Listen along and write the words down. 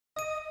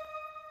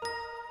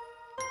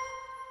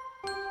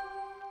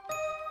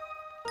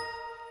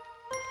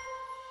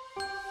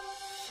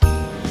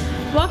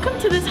Welcome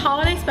to this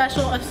holiday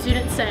special of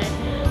Students Say.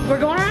 We're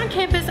going around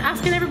campus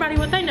asking everybody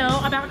what they know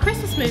about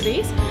Christmas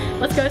movies.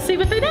 Let's go see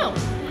what they know.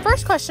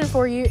 First question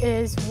for you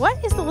is, what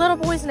is the little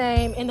boy's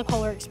name in the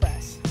Polar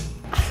Express?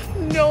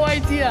 No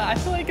idea. I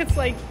feel like it's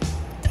like...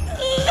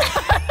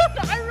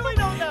 I really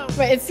don't know.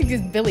 But it's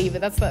Billy,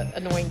 but that's the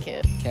annoying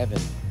kid. Kevin.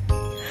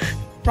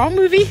 Wrong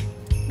movie,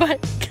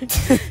 but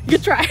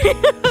good try.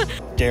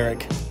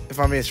 Derek. If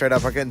I'm being straight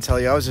up, I couldn't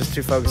tell you. I was just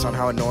too focused on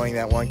how annoying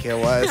that one kid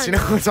was. You know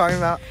what I'm talking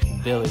about?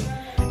 Billy.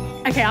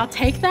 Okay, I'll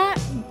take that.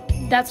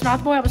 That's not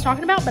the boy I was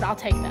talking about, but I'll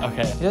take that.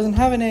 Okay. He doesn't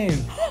have a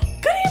name.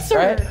 Good answer.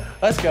 Right?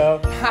 Let's go.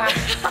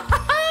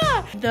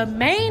 The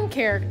main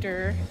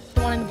character,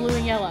 the one in the blue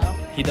and yellow.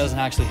 He doesn't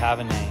actually have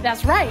a name.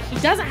 That's right. He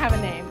doesn't have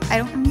a name. I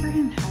don't remember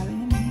him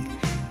having a name.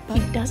 He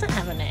doesn't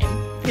have a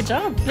name. Good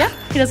job. Yeah,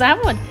 he doesn't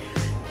have one.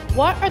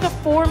 What are the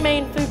 4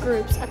 main food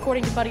groups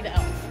according to Buddy the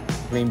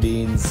Elf? Green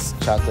beans,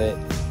 chocolate,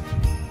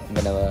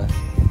 vanilla,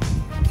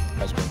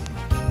 ice cream.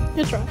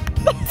 Good try.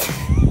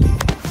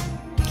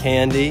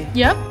 Candy.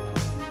 Yep.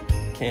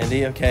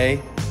 Candy,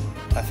 okay.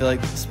 I feel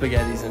like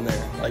spaghetti's in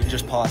there, like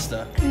just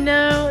pasta.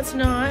 No, it's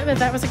not, but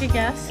that was a good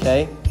guess.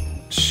 Okay.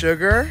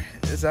 Sugar,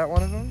 is that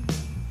one of them?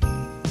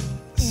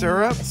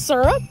 Syrup?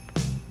 Syrup?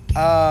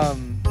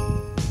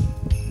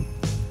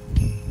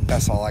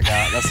 That's all I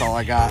got. That's all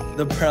I got.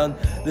 The brown,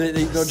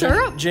 the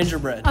Syrup?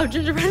 gingerbread. Oh,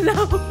 gingerbread,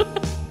 no.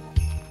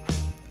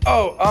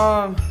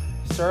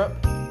 Syrup.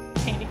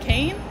 Candy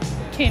cane,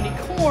 candy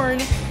corn.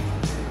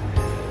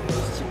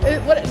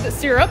 What is it?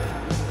 Syrup?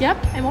 Yep,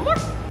 and one more.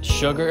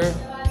 Sugar,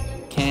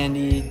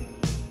 candy,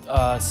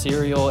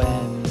 cereal,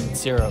 and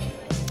syrup.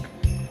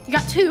 You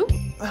got 2.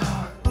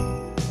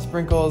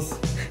 Sprinkles,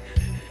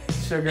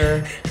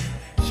 sugar.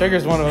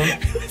 Sugar's one of them.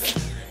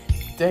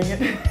 Dang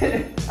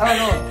it. I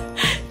don't know.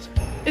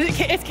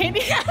 It's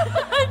candy?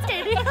 It's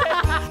candy.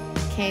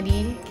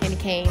 Candy, candy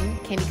cane,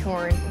 candy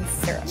corn, and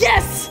syrup.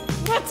 Yes!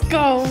 Let's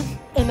go.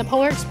 In the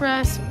Polar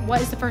Express,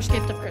 what is the first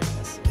gift of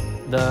Christmas?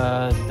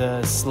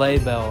 The sleigh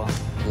bell.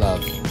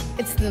 Love.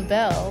 It's the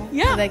bell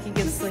that he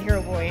gives the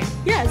hero boy.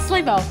 Yeah, it's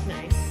sleigh bell.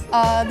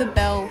 Nice. The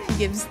bell he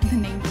gives the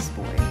nameless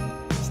boy.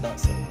 It's not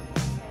silver.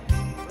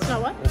 It's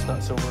not what? It's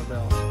not silver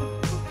bells.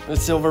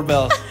 It's silver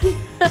bells.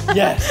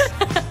 Yes.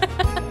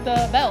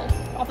 The bell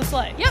off the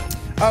sleigh. Yep.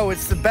 Oh,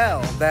 it's the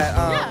bell that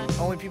Yeah.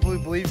 only people who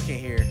believe can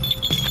hear.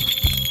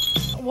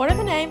 What are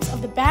the names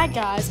of the bad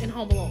guys in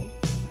Home Alone?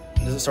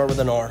 Does it start with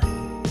an R?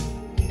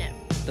 No.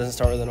 Doesn't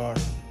start with an R.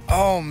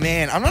 Oh,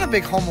 man. I'm not a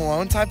big Home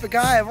Alone type of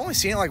guy. I've only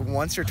seen it like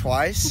once or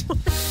twice.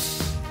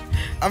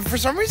 For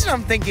some reason,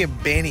 I'm thinking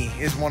Benny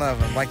is one of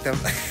them. Like,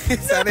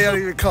 is that not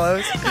even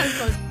close?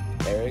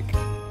 Eric.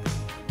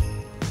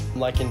 I'm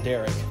liking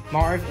Derek.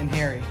 Marv and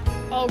Harry.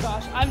 Oh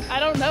gosh, I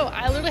don't know.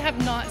 I literally have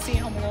not seen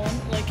Home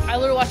Alone. Like, I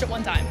literally watched it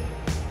one time.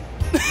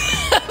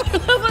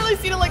 I've literally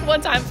seen it like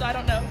one time, so I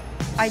don't know.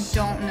 I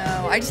don't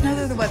know. I just know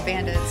they're the Wet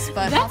Bandits,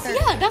 but That's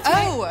right.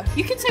 Oh.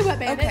 You can say Wet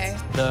Bandits. Okay.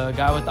 The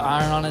guy with the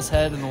iron on his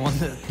head and the one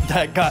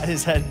that got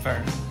his head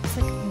burned. It's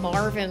like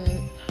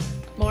Marvin.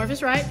 Marv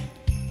is right.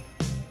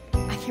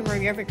 I can't remember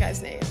the other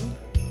guy's name.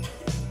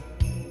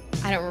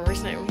 I don't remember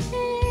his name.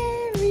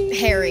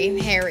 Harry.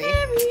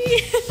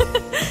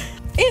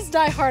 Is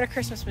Die Hard a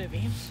Christmas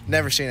movie?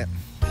 Never seen it.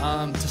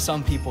 To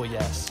some people,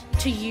 yes.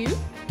 To you?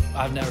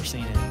 I've never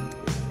seen it,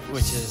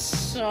 which is,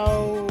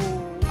 So...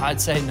 I'd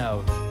say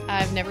no.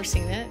 I've never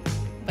seen it,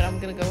 but I'm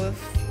gonna go with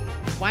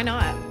why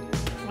not?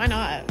 Why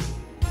not?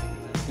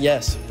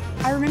 Yes.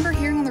 I remember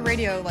hearing on the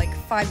radio like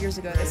 5 years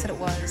ago they said it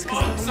was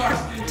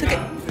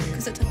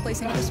because it took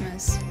place in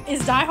Christmas.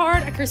 Is Die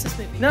Hard a Christmas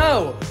movie?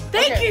 No!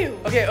 Thank you!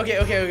 Okay.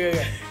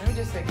 Let me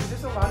just say, because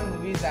there's a lot of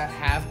movies that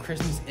have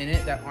Christmas in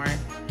it that aren't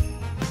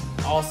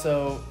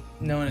also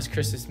known as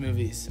Christmas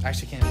movies. I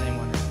actually can't name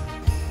one.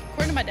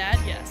 According to my dad,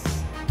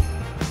 yes.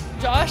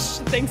 Josh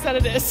thinks that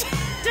it is.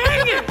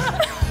 Dang it!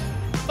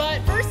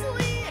 But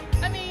personally,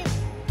 I mean,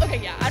 okay,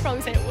 yeah, I'd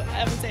probably say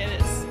I would say it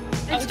is.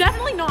 It's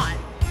definitely not.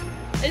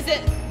 Is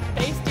it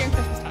based during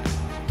Christmas time?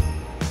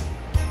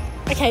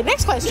 Okay,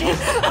 next question.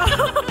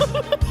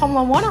 Home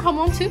Alone 1 or Home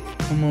Alone 2?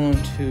 Home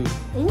Alone 2.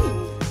 Ooh.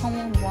 Home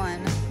Alone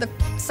 1. The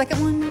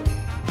second one,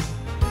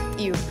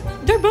 ew.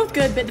 They're both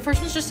good, but the first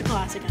one's just a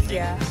classic, I think.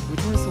 Yeah.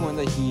 Which one is the one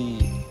that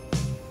he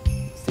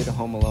stayed at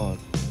home alone?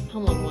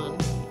 Home Alone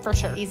 1. For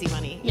sure. Easy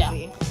money. Yeah.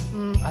 Easy.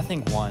 I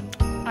think 1.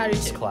 I do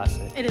It's too.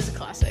 classic. It is a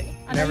classic.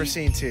 I know Never you-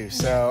 seen 2,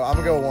 so I'm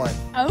going to go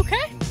 1.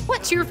 Okay.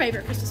 What's your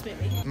favorite Christmas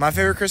movie? My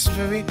favorite Christmas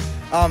movie?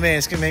 Oh, man,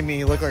 it's going to make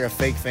me look like a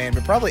fake fan,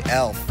 but probably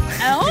Elf.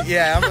 Elf?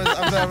 Yeah,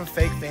 I'm a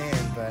fake fan,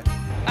 but...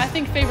 I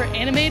think favorite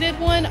animated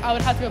one, I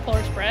would have to go Polar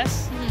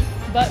Express.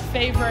 But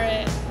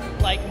favorite,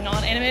 like,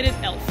 non-animated,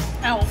 Elf.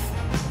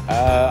 Elf.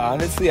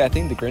 Honestly, I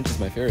think The Grinch is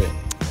my favorite.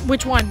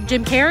 Which one?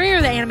 Jim Carrey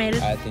or the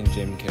animated? I think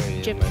Jim Carrey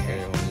is my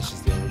favorite one. It's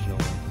just the original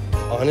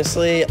one.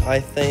 Honestly,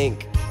 I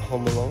think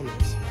Home Alone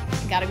is.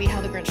 Gotta be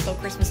How the Grinch Stole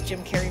Christmas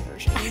Jim Carrey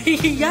version.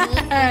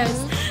 Yes.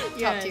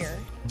 Top tier.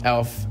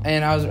 Elf.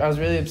 And I was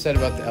really upset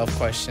about the Elf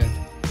question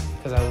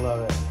because I love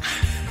it.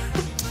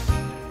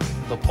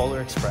 The Polar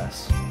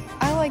Express.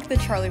 I like the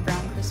Charlie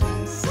Brown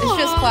Christmas. It's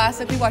Aw.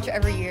 classic. We watch it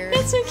every year.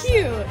 That's so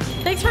cute.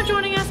 Thanks for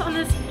joining us on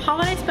this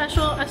holiday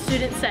special of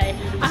Students Say.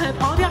 I hope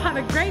all of y'all have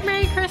a great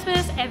Merry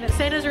Christmas and that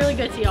Santa's really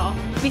good to y'all.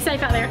 Be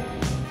safe out there.